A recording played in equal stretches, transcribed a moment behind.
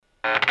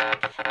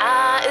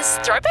Is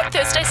Throwback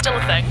Thursday still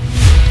a thing?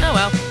 Oh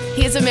well,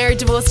 here's a married,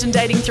 divorced and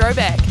dating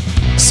throwback.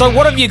 So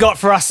what have you got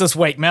for us this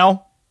week,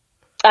 Mel?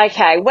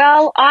 Okay,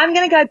 well, I'm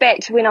going to go back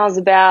to when I was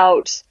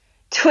about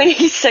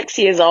 26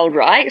 years old,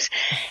 right?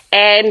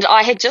 And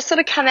I had just sort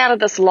of come out of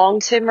this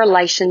long-term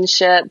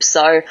relationship,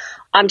 so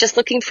I'm just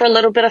looking for a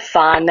little bit of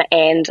fun,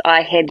 and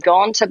I had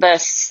gone to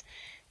this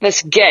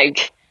gig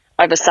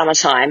over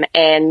summertime,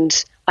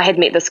 and I had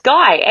met this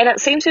guy, and it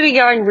seemed to be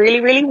going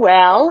really, really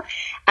well.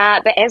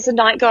 But as the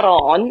night got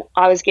on,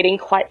 I was getting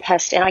quite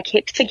pissed, and I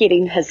kept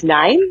forgetting his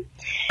name.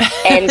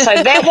 And so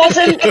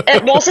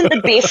it wasn't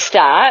the best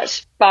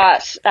start,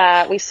 but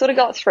we sort of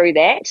got through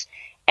that.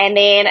 And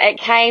then it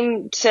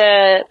came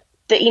to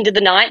the end of the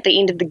night, the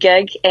end of the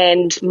gig,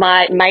 and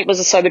my mate was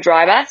a sober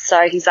driver.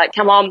 So he's like,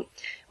 come on,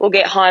 we'll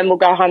go home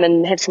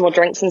and have some more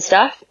drinks and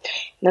stuff.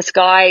 And this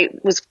guy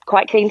was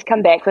quite keen to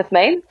come back with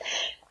me.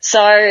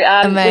 So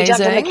we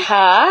jumped in the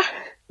car.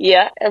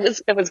 Yeah,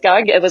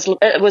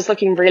 it was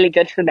looking really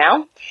good for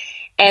Mel.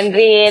 And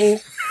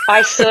then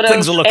I sort of,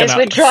 as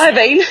we're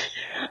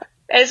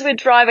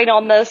driving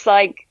on this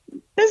like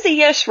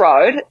busy-ish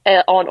road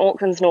on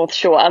Auckland's North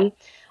Shore,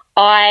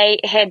 I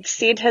had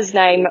said his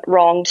name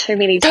wrong too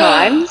many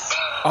times,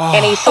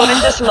 and he sort of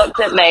just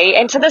looked at me.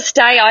 And to this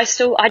day, I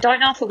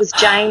don't know if it was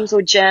James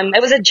or Jim.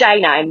 It was a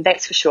J name,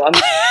 that's for sure.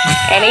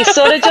 And he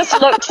sort of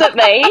just looked at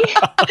me,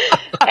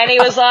 and he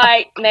was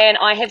like, "Man,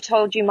 I have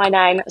told you my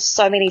name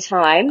so many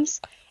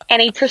times."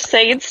 And he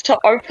proceeds to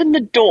open the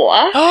door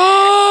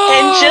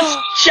and just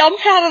jump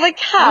out of the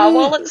car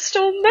while it's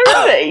still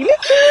moving.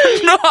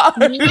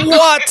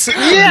 What?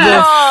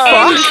 Yeah.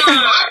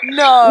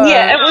 No.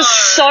 Yeah, it was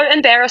so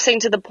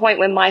embarrassing to the point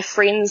when my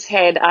friends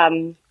had,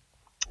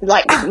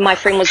 my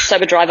friend was a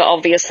sober driver,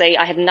 obviously.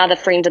 I had another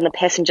friend in the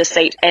passenger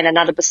seat and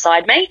another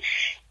beside me.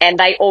 And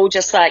they all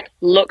just,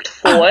 looked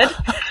forward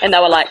and they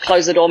were like,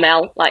 close the door,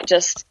 Mel,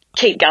 just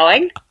keep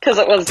going. Because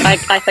it was,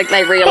 I think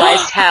they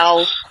realised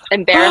how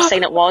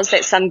embarrassing it was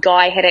that some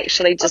guy had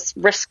actually just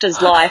risked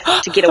his life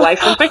to get away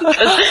from me because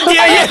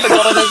I had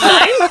forgotten his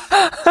name.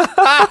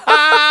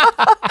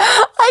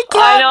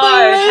 I know,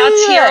 how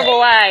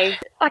terrible, eh?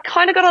 I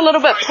kind of got a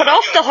little bit put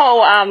off the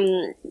whole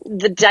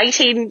the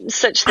dating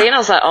sitch then. I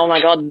was like, oh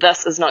my God,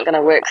 this is not going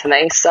to work for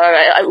me. So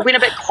I went a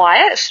bit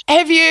quiet.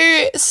 Have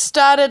you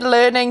started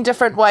learning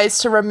different ways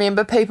to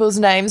remember people's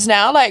names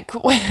now, like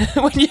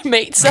when you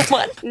meet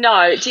someone?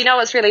 No. Do you know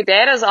what's really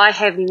bad is I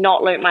have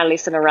not learnt my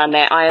lesson around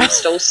that. I am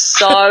still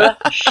so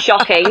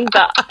shocking.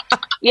 But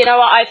you know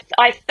what?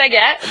 I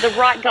figure the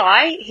right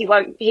guy, he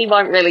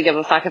won't really give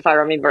a fuck if I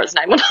remember his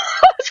name or not.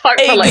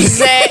 Hopefully.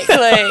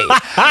 Exactly.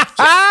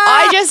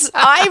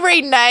 I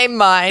rename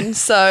mine,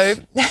 so.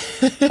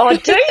 Oh,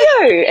 do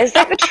you? Is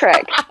that the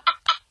trick?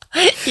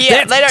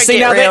 Yeah, they don't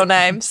get real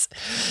names.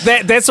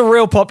 That's a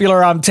real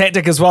popular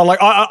tactic as well.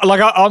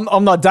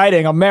 I'm not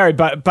dating, I'm married,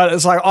 but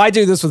it's like I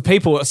do this with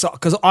people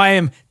because I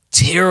am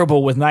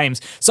terrible with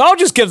names. So I'll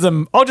just give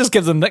them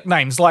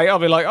nicknames. Like I'll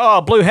be like,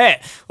 oh, Blue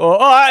Hat, or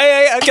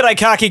g'day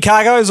Khaki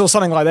Cargos, or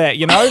something like that.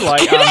 You know,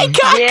 like Khaki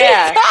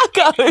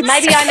Cargos.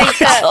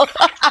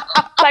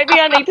 Maybe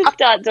I need to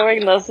start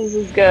doing this. This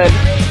is good.